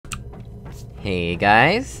Hey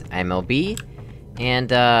guys, I'm LB,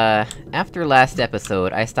 and after last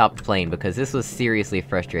episode, I stopped playing because this was seriously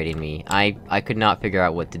frustrating me. I could not figure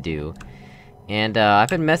out what to do. And I've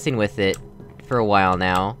been messing with it for a while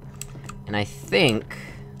now, and I think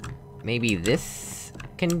maybe this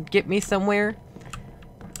can get me somewhere?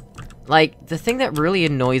 Like, the thing that really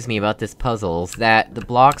annoys me about this puzzle is that the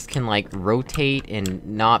blocks can, like, rotate and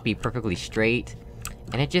not be perfectly straight,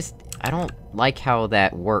 and I don't like how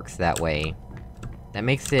that works that way. That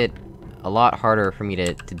makes it a lot harder for me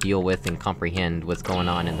to deal with and comprehend what's going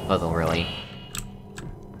on in the puzzle, really.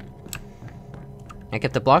 Like,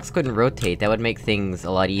 if the blocks couldn't rotate, that would make things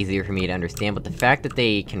a lot easier for me to understand, but the fact that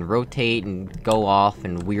they can rotate and go off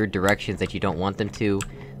in weird directions that you don't want them to,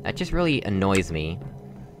 that just really annoys me.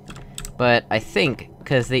 But I think,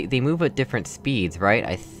 cause they move at different speeds, right?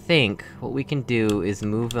 I think what we can do is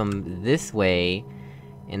move them this way,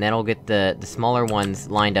 and that'll get the smaller ones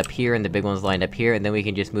lined up here, and the big ones lined up here, and then we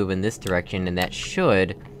can just move in this direction, and that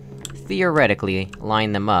should, theoretically,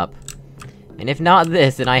 line them up. And if not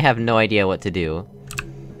this, then I have no idea what to do.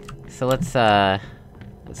 So let's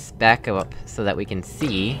back up so that we can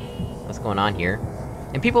see what's going on here.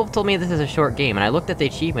 And people have told me this is a short game, and I looked at the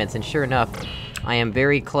achievements, and sure enough, I am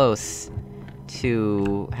very close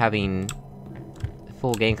to having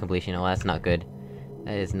full game completion. Oh, that's not good.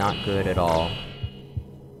 That is not good at all.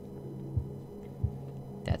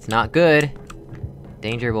 That's not good!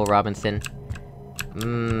 Danger, Will Robinson.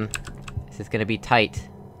 This is gonna be tight.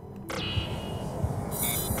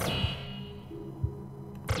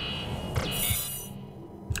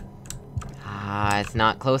 Ah, it's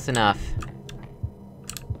not close enough.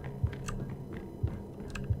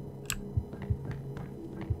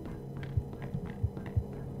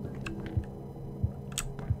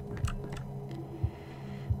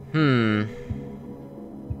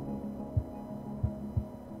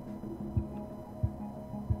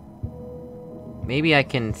 Maybe I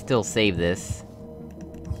can still save this.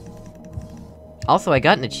 Also, I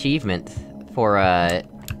got an achievement for,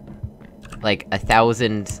 like,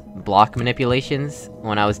 1,000 block manipulations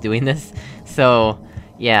when I was doing this, so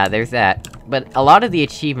yeah, there's that. But a lot of the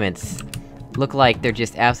achievements look like they're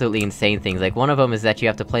just absolutely insane things. Like, one of them is that you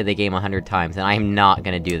have to play the game 100 times, and I'm not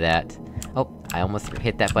gonna do that. Oh, I almost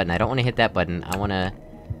hit that button. I don't wanna hit that button. I wanna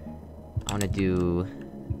do...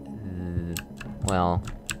 well...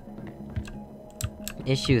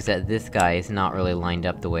 issues that this guy is not really lined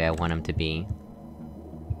up the way I want him to be.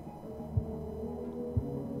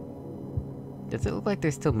 Does it look like they're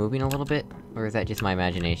still moving a little bit? Or is that just my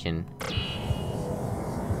imagination?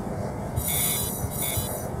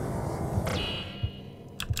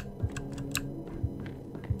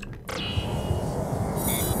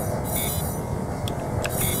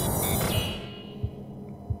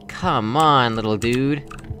 Come on, little dude!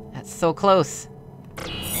 That's so close!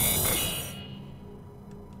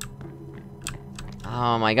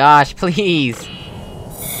 Oh my gosh, please!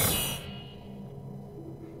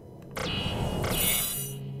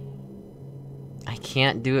 I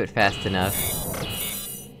can't do it fast enough.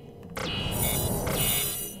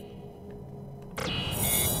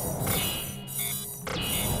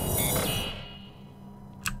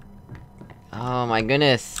 Oh my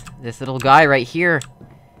goodness! This little guy right here!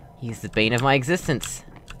 He's the bane of my existence!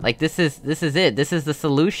 Like, this is it! This is the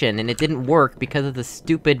solution, and it didn't work because of the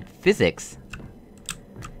stupid physics!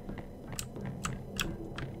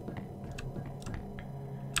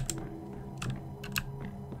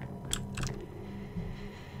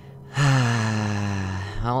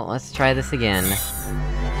 Well, let's try this again.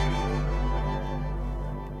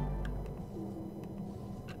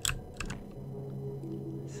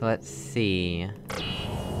 So let's see...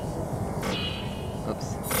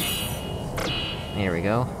 oops. There we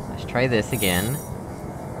go. Let's try this again.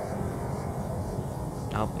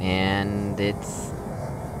 Oh, and it's...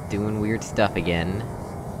 doing weird stuff again.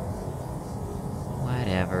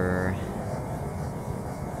 Whatever...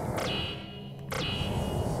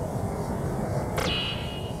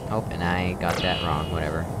 oh, and I got that wrong,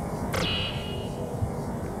 whatever.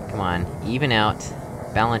 Come on, even out.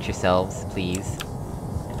 Balance yourselves, please.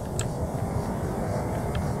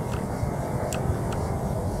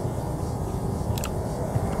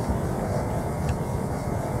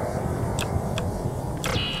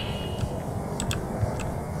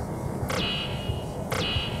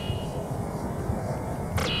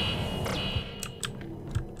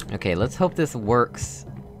 Okay, let's hope this works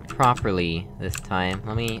properly this time.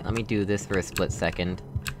 Let me do this for a split second.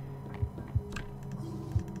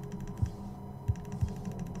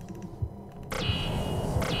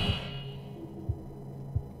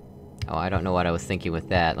 Oh, I don't know what I was thinking with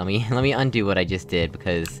that. Let me undo what I just did,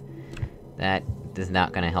 because... That is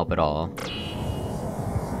not gonna help at all.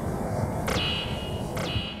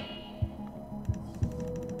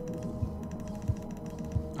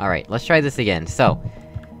 Alright, let's try this again. So,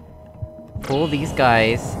 pull these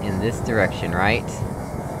guys in this direction, right?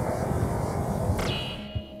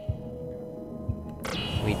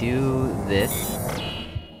 We do this.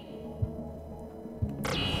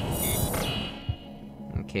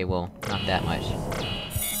 Okay, well, not that much.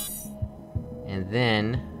 And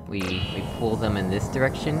then, we pull them in this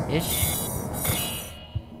direction-ish.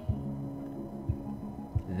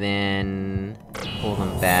 Then... pull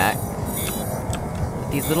them back.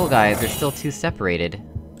 But these little guys are still too separated.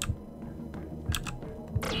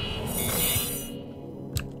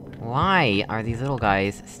 Why are these little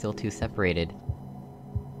guys still too separated?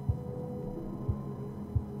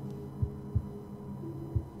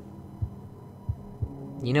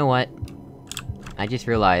 You know what? I just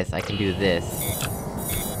realized I can do this.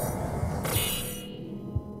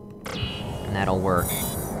 And that'll work.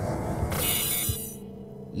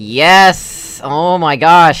 Yes! Oh my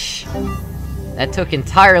gosh! That took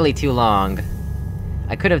entirely too long.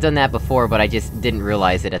 I could have done that before, but I just didn't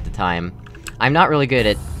realize it at the time. I'm not really good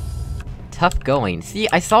at... tough going. See,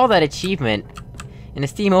 I saw that achievement. In a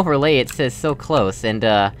Steam overlay it says so close, and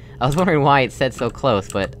I was wondering why it said so close,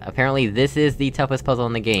 but apparently this is the toughest puzzle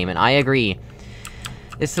in the game, and I agree.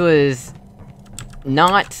 This was...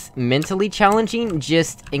 not mentally challenging,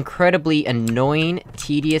 just incredibly annoying,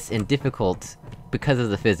 tedious, and difficult because of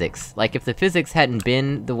the physics. Like, if the physics hadn't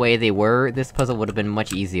been the way they were, this puzzle would've been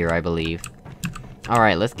much easier, I believe.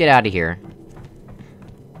 Alright, let's get out of here.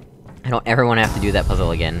 I don't ever wanna have to do that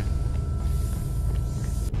puzzle again.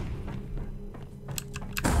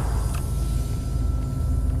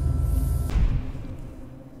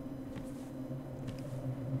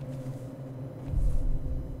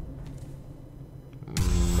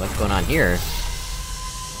 What's going on here?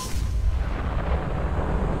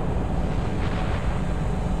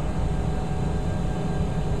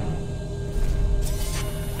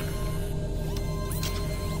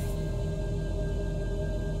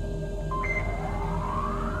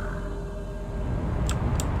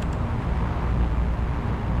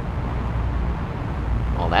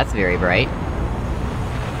 Well, that's very bright.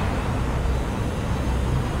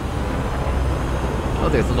 Oh,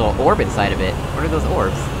 there's a little orb inside of it. What are those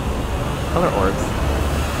orbs? Color orbs.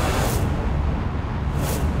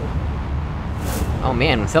 Oh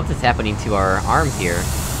man, something's happening to our arms here.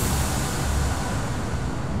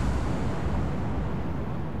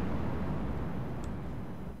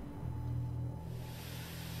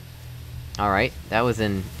 Alright, that was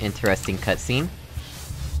an interesting cutscene.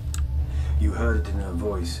 You heard it in her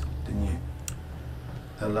voice, didn't you?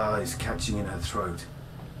 Her lies catching in her throat.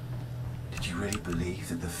 Did you really believe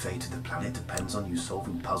that the fate of the planet depends on you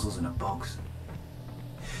solving puzzles in a box?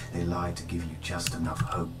 They lied to give you just enough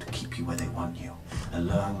hope to keep you where they want you,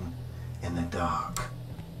 alone in the dark.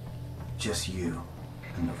 Just you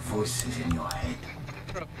and the voices in your head.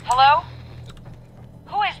 Hello?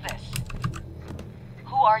 Who is this?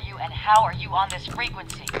 Who are you and how are you on this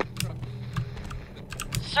frequency?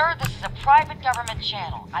 Sir, this is a private government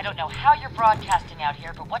channel. I don't know how you're broadcasting out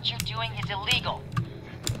here, but what you're doing is illegal.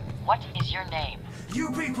 What is your name?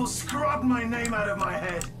 You people scrubbed my name out of my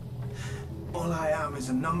head. All I am is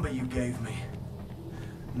a number you gave me.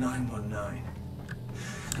 919.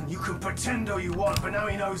 And you can pretend all you want, but now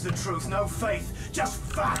he knows the truth. No faith, just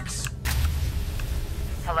facts.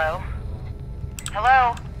 Hello?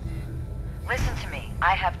 Hello? Listen to me.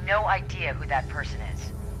 I have no idea who that person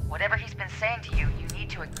is. Whatever he's been saying to you, you need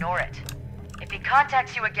to ignore it. If he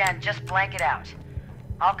contacts you again, just blank it out.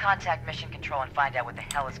 I'll contact Mission Control and find out what the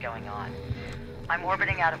hell is going on. I'm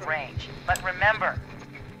orbiting out of range, but remember,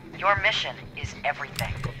 your mission is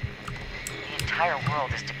everything. The entire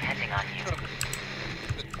world is depending on you.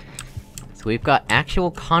 So we've got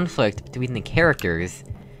actual conflict between the characters.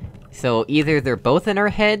 So either they're both in our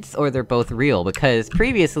heads, or they're both real, because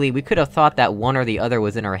previously we could have thought that one or the other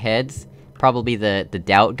was in our heads. Probably the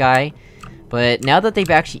doubt guy. But now that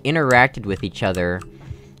they've actually interacted with each other,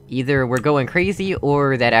 either we're going crazy,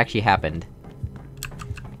 or that actually happened.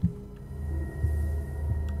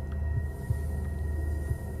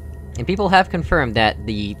 And people have confirmed that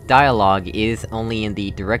the dialogue is only in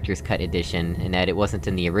the Director's Cut edition, and that it wasn't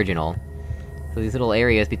in the original. So these little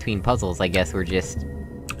areas between puzzles, I guess, were just,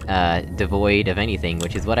 devoid of anything,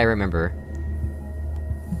 which is what I remember.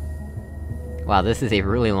 Wow, this is a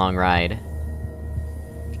really long ride.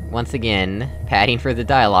 Once again, padding for the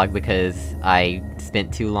dialogue because I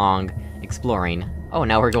spent too long exploring. Oh,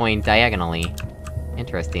 now we're going diagonally.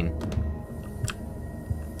 Interesting.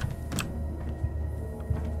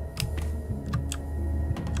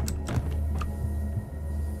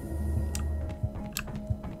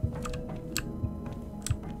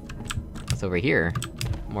 What's over here?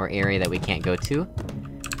 More area that we can't go to.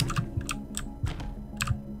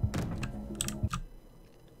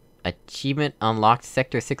 Achievement unlocked,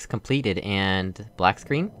 Sector 6 completed, and... black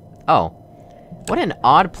screen? Oh. What an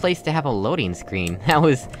odd place to have a loading screen. That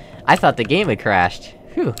was... I thought the game had crashed.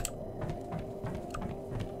 Phew.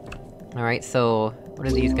 Alright, so... what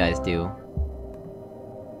do these guys do?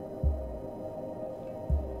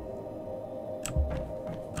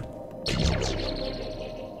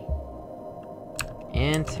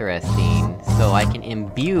 Interesting. So I can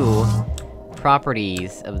imbue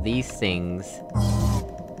properties of these things.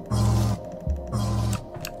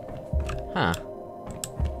 Huh.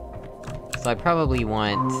 So I probably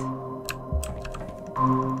want...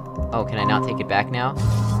 oh, can I not take it back now?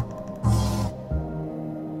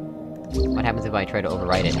 What happens if I try to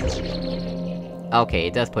overwrite it? Okay,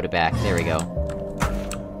 it does put it back, there we go.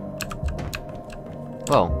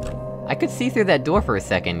 Whoa. I could see through that door for a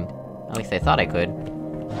second. At least I thought I could.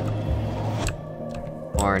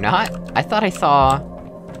 Or not? I thought I saw...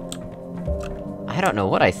 I don't know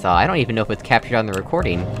what I saw, I don't even know if it's captured on the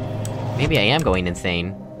recording. Maybe I am going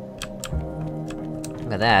insane.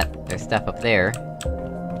 Look at that, there's stuff up there.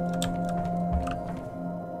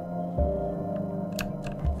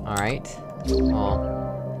 Alright.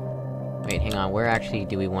 Well... wait, hang on, where actually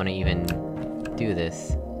do we want to even... do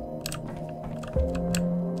this?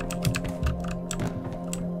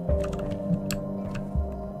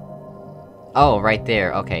 Oh, right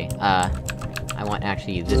there, okay, I want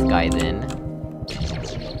actually this guy then.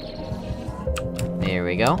 There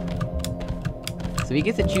we go. So we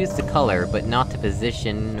get to choose the color, but not the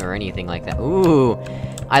position or anything like that. Ooh!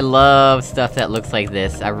 I love stuff that looks like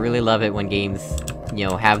this. I really love it when games, you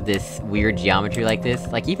know, have this weird geometry like this.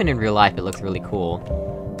 Like, even in real life, it looks really cool.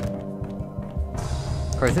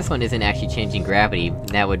 Of course, this one isn't actually changing gravity.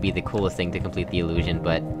 That would be the coolest thing to complete the illusion,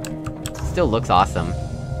 but... still looks awesome.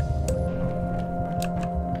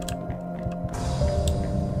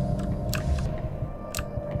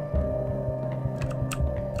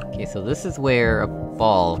 Okay, so this is where a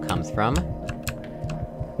ball comes from.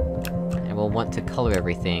 And we'll want to color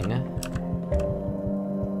everything.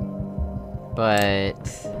 But...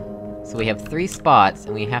 so we have 3 spots,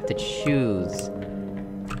 and we have to choose...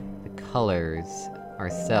 the colors...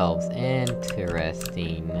 ourselves.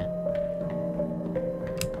 Interesting.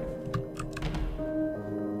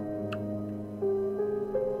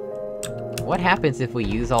 What happens if we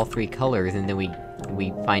use all 3 colors, and then we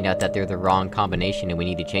find out that they're the wrong combination and we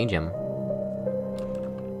need to change them?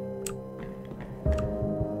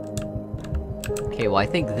 Okay, well I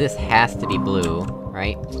think this has to be blue,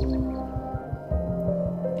 right?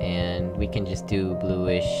 And we can just do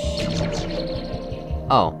bluish...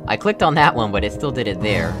 oh, I clicked on that one, but it still did it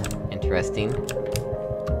there. Interesting.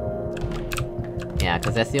 Yeah,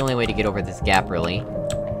 cause that's the only way to get over this gap, really.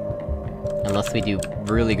 Unless we do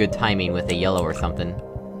really good timing with a yellow or something.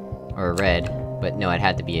 Or a red. But no, it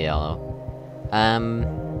had to be a yellow.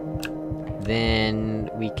 Then...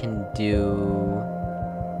 we can do...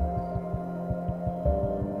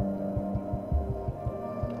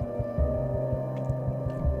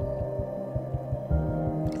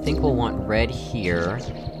 I think we'll want red here...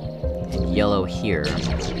 and yellow here...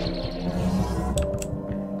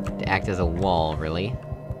 to act as a wall, really.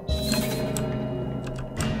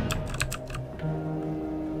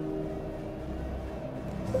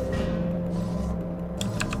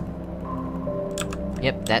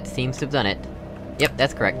 Yep, that seems to have done it. Yep,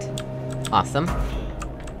 that's correct. Awesome.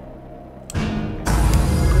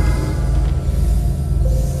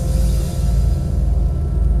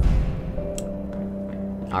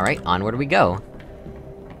 Alright, onward we go.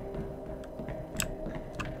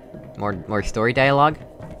 More story dialogue?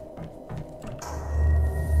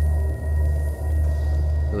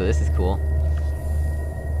 Ooh, this is cool.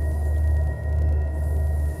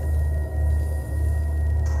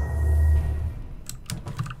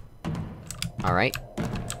 Alright.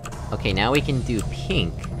 Okay, now we can do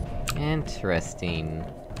pink. Interesting.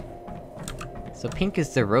 So pink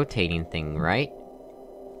is the rotating thing, right?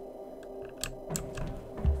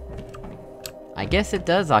 I guess it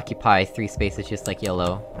does occupy 3 spaces just like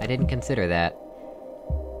yellow. I didn't consider that.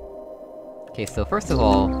 Okay, so first of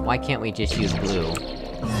all, why can't we just use blue?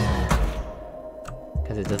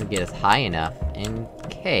 Cause it doesn't get us high enough.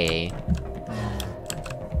 Okay.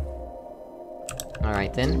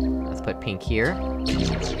 Alright then, let's put pink here.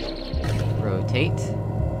 Rotate.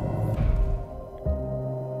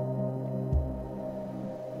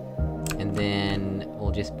 And then...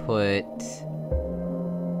 we'll just put...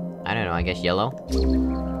 I don't know, I guess yellow?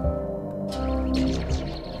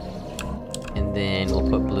 And then we'll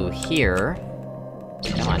put blue here.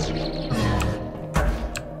 Come on.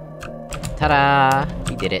 Ta-da!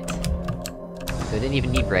 We did it. So I didn't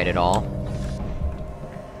even need bread at all.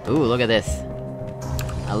 Ooh, look at this!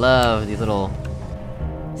 I love these little...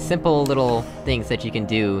 simple little things that you can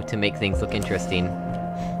do to make things look interesting.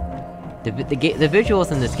 The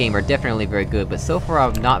visuals in this game are definitely very good, but so far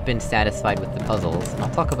I've not been satisfied with the puzzles. I'll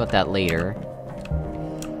talk about that later.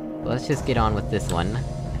 Let's just get on with this one.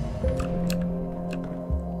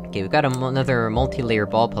 Okay, we've got another multi-layer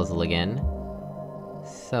ball puzzle again.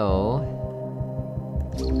 So...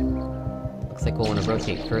 looks like we'll wanna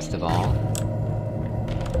rotate first of all.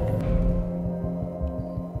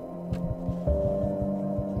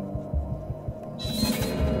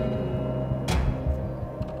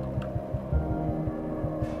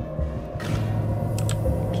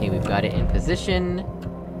 Okay, we've got it in position.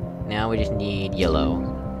 Now we just need yellow.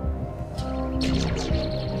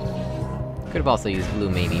 Could've also used blue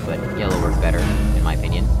maybe, but yellow works better, in my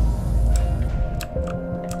opinion.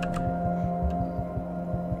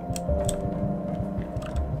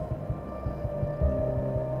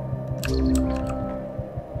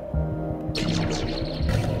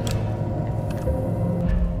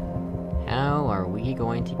 How are we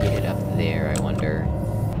going to get it up there, I wonder?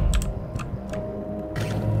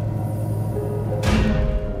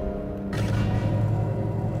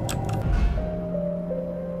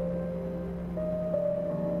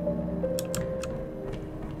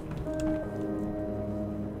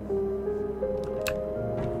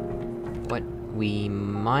 What we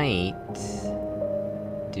might...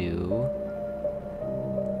 do...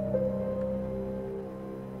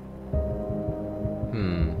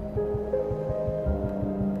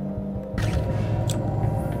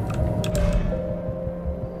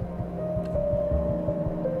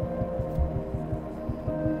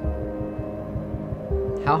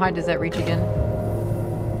 How high does that reach again?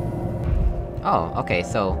 Oh, okay,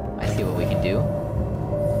 so... I see what we can do.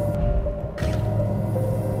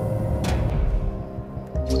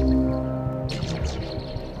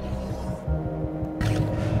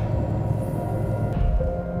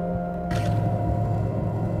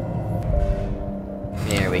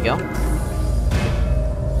 There we go.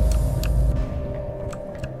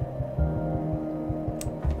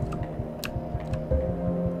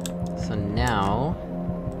 So now...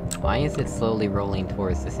 why is it slowly rolling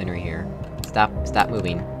towards the center here? Stop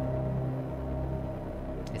moving.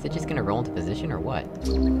 Is it just gonna roll into position, or what?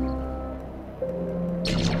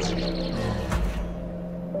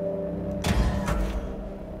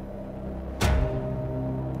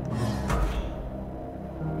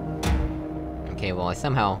 Okay, well I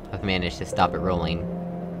somehow have managed to stop it rolling.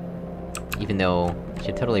 Even though it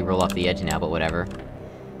should totally roll off the edge now, but whatever.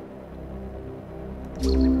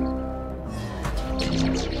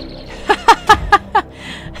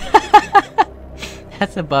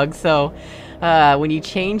 That's a bug, so... when you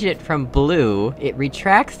change it from blue, it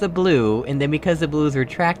retracts the blue, and then because the blue is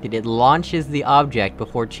retracted, it launches the object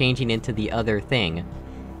before changing into the other thing.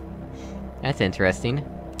 That's interesting.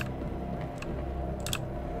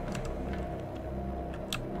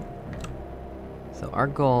 So our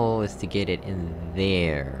goal is to get it in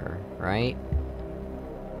there, right?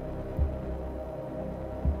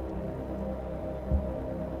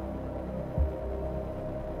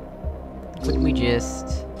 Couldn't we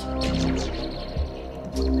just...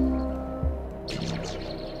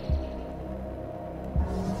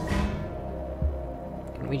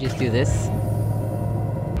 Can we just do this?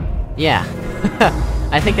 Yeah!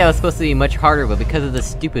 I think that was supposed to be much harder, but because of the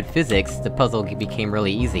stupid physics, the puzzle became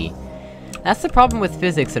really easy. That's the problem with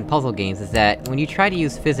physics in puzzle games, is that when you try to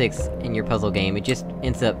use physics in your puzzle game, it just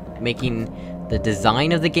ends up making the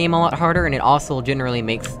design of the game a lot harder, and it also generally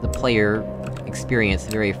makes the player experience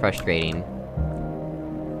very frustrating.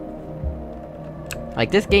 Like,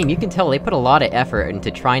 this game, you can tell they put a lot of effort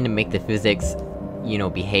into trying to make the physics, you know,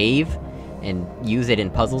 behave, and use it in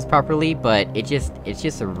puzzles properly, but it's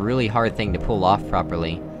just a really hard thing to pull off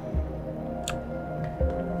properly.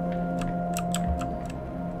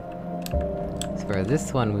 So for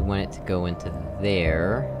this one, we want it to go into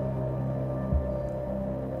there.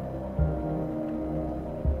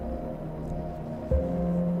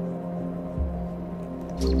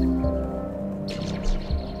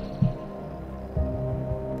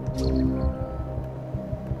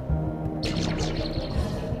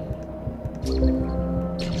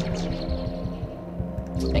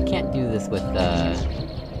 I can't do this with,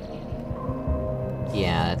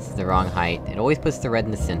 yeah, that's the wrong height. It always puts the red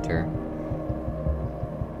in the center.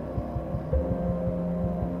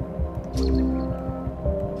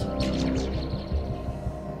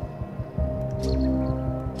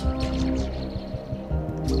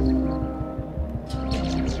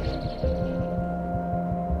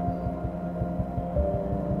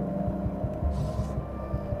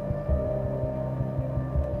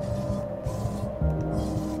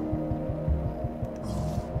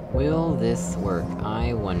 Will this work?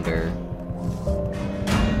 I wonder.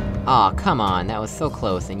 Aw, come on, that was so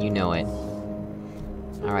close, and you know it.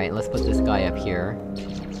 Alright, let's put this guy up here.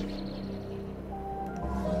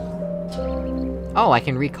 Oh, I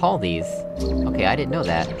can recall these! Okay, I didn't know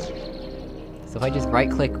that. So if I just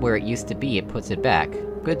right-click where it used to be, it puts it back.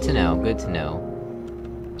 Good to know, good to know.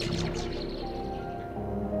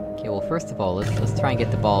 Okay, well first of all, let's try and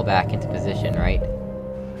get the ball back into position, right?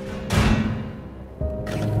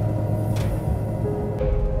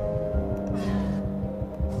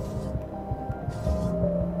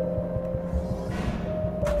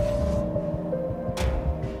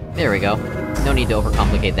 There we go. No need to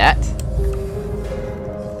overcomplicate that.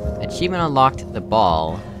 Achievement unlocked the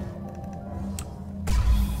ball.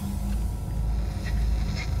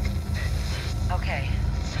 Okay.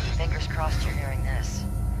 Fingers crossed you're hearing this.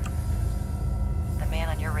 The man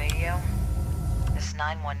on your radio? This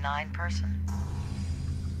 919 person?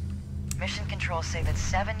 Mission Control say that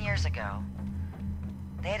 7 years ago,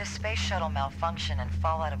 they had a space shuttle malfunction and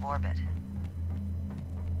fall out of orbit.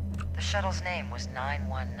 The shuttle's name was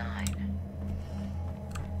 919.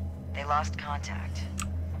 They lost contact.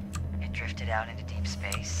 It drifted out into deep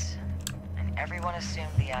space, and everyone assumed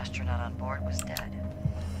the astronaut on board was dead.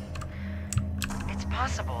 It's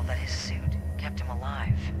possible that his suit kept him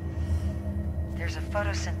alive. There's a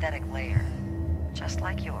photosynthetic layer, just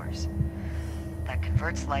like yours, that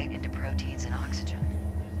converts light into proteins and oxygen.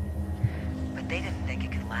 But they didn't think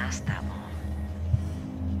it could last that long.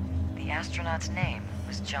 The astronaut's name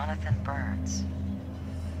was Jonathan Burns.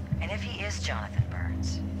 And if he is Jonathan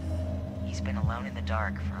Burns, he's been alone in the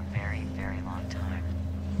dark for a very, very long time.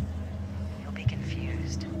 He'll be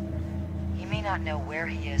confused. He may not know where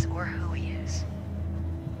he is or who he is.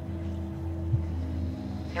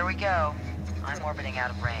 Here we go. I'm orbiting out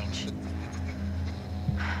of range.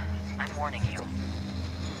 I'm warning you.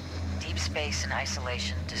 Deep space and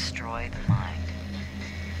isolation destroy the mind.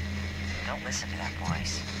 Don't listen to that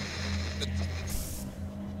voice.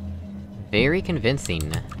 Very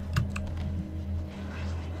convincing.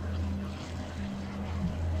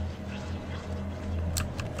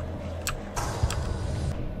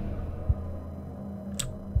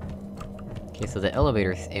 Okay, so the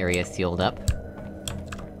elevator area is sealed up.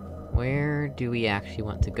 Where do we actually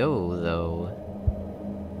want to go, though?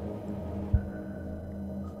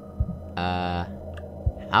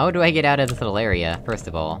 How do I get out of this little area, first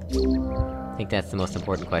of all? I think that's the most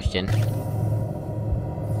important question.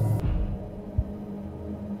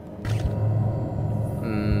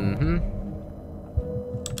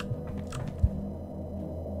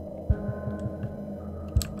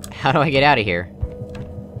 How do I get out of here?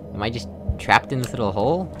 Am I just trapped in this little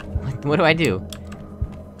hole? What do I do?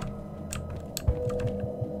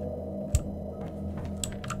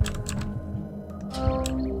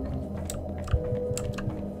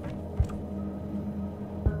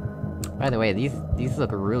 By the way, these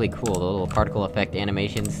look really cool. The little particle effect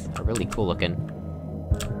animations are really cool looking.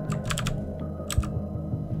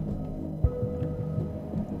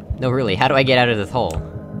 No, really, how do I get out of this hole?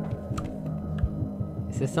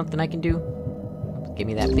 Is this something I can do? Give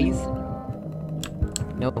me that, please.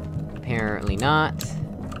 Nope, apparently not.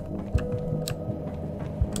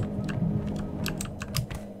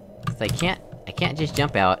 'Cause I can't just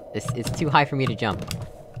jump out. It's too high for me to jump.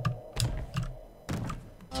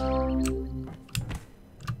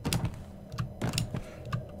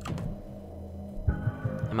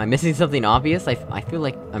 Am I missing something obvious? I feel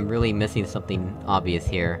like I'm really missing something obvious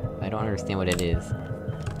here. I don't understand what it is.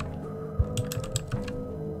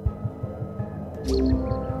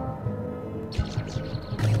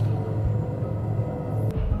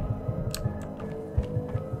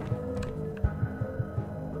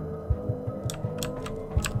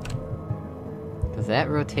 Cause that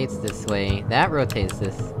rotates this way, that rotates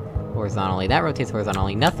this horizontally, that rotates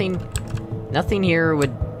horizontally. Nothing here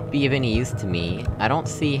would be of any use to me. I don't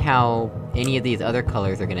see how any of these other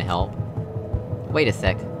colors are gonna help. Wait a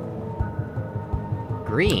sec.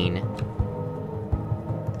 Green?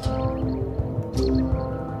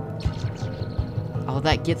 Oh,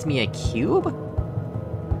 that gets me a cube?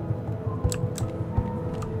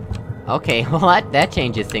 Okay, well that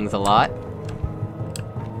changes things a lot.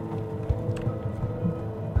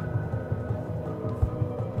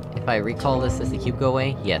 If I recall this, does the cube go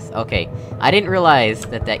away? Yes, okay. I didn't realize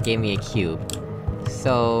that that gave me a cube.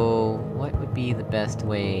 So... what would be the best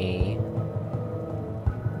way...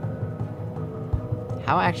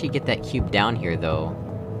 How I actually get that cube down here, though?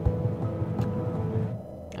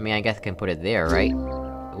 I mean, I guess I can put it there, right?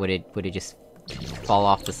 Would it just fall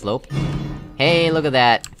off the slope? Hey, look at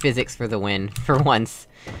that! Physics for the win, for once.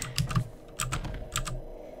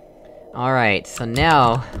 Alright, so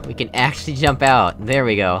now, we can actually jump out. There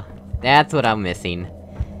we go. That's what I'm missing.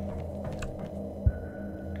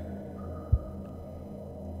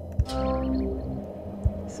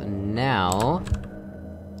 So now...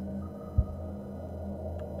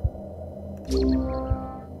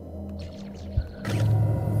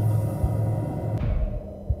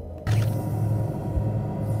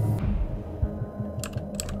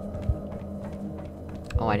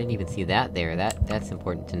 Oh, I didn't even see that there. That's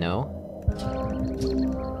important to know.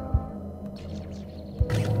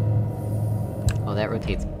 Oh, that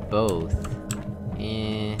rotates both.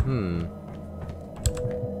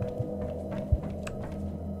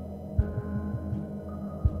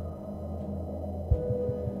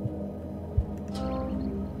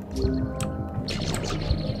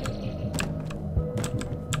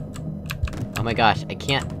 Oh my gosh, I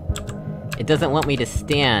can't... It doesn't want me to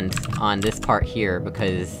stand on this part here,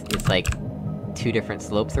 because it's like... 2 different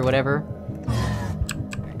slopes or whatever?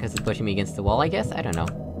 Because it's pushing me against the wall, I guess? I don't know.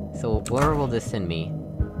 So, where will this send me?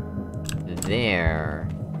 There...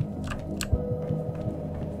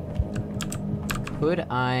 Could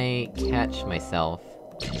I catch myself?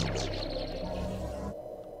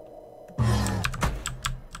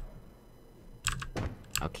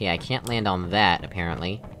 Okay, I can't land on that,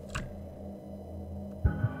 apparently.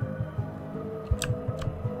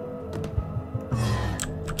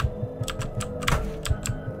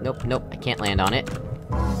 Nope, nope, I can't land on it.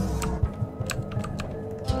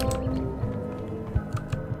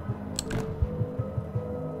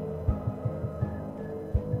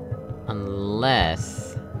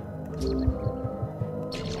 Unless...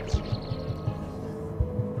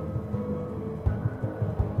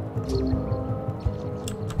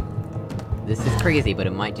 This is crazy, but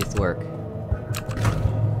it might just work.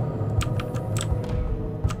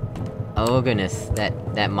 Oh goodness,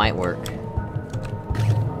 that might work.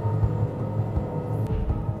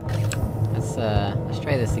 Let's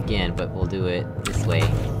try this again, but we'll do it this way.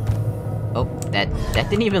 Oh, that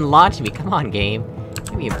didn't even launch me! Come on, game!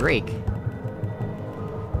 Give me a break!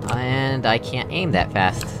 And I can't aim that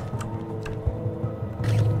fast.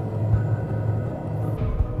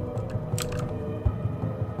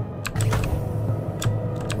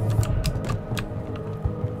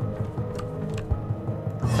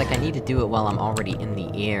 It's like I need to do it while I'm already in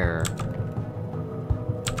the air.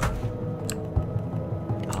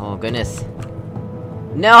 Oh goodness.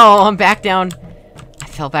 No! I'm back down! I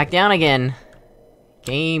fell back down again!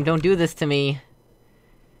 Game, don't do this to me!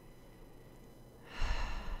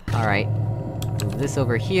 Alright. Move this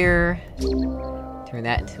over here. Turn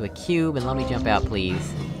that into a cube, and let me jump out,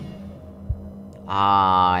 please.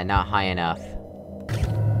 Ah, not high enough.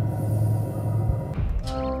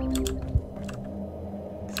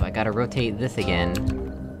 So I gotta rotate this again.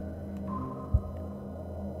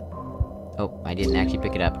 Oh, I didn't actually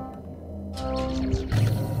pick it up.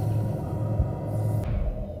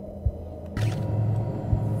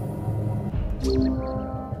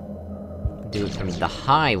 Do it from the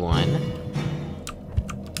high one.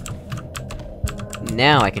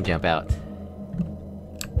 Now I can jump out.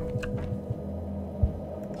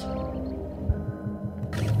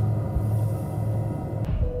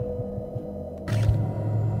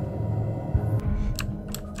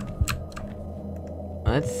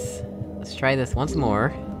 Let's try this once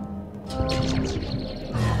more.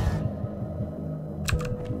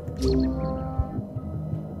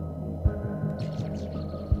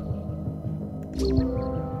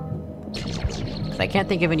 I can't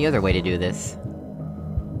think of any other way to do this.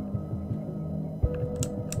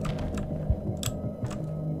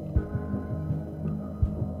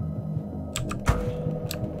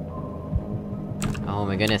 Oh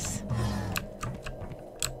my goodness.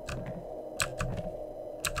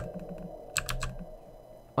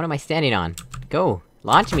 What am I standing on? Go!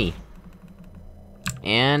 Launch me!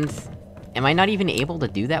 And... am I not even able to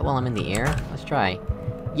do that while I'm in the air? Let's try.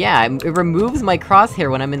 Yeah, it removes my crosshair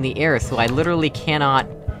when I'm in the air, so I literally cannot...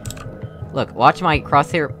 Look, watch my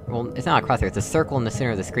crosshair- well, it's not a crosshair, it's a circle in the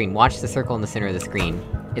center of the screen. Watch the circle in the center of the screen.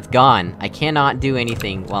 It's gone. I cannot do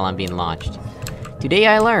anything while I'm being launched. Today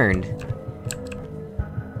I learned.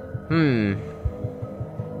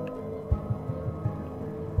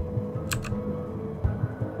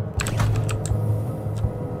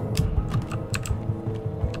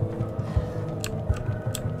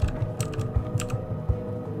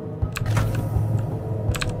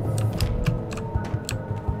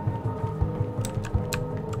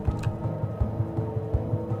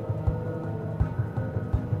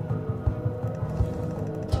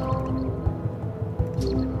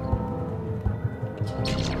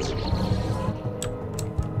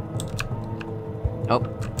 Oh,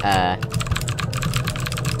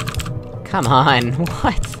 Come on,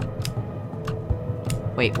 what?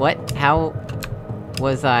 Wait, what? How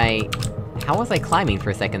was I climbing for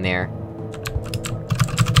a second there?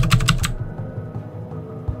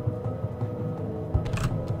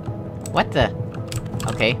 What the?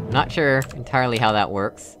 Okay, not sure entirely how that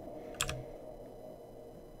works.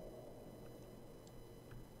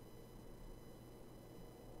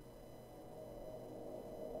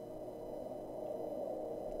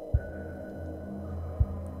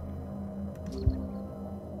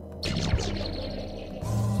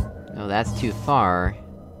 Oh, that's too far.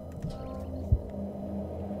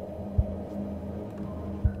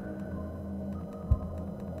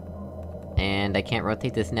 And I can't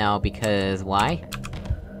rotate this now because why?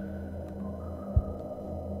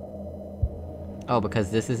 Oh, because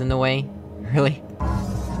this is in the way? Really?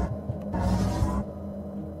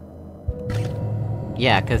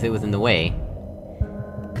 Yeah, cause it was in the way.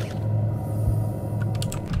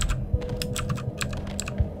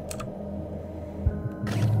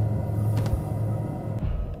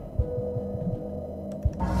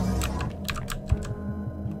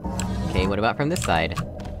 Okay, what about from this side?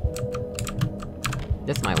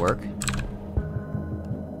 This might work.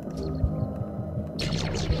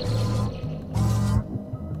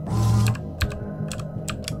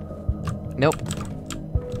 Nope.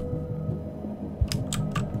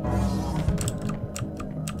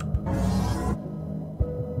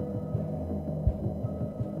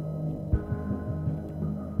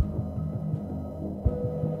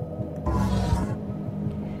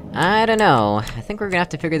 I don't know. I think we're gonna have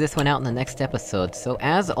to figure this one out in the next episode, so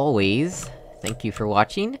as always, thank you for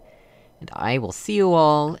watching, and I will see you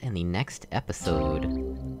all in the next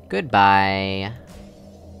episode. Goodbye!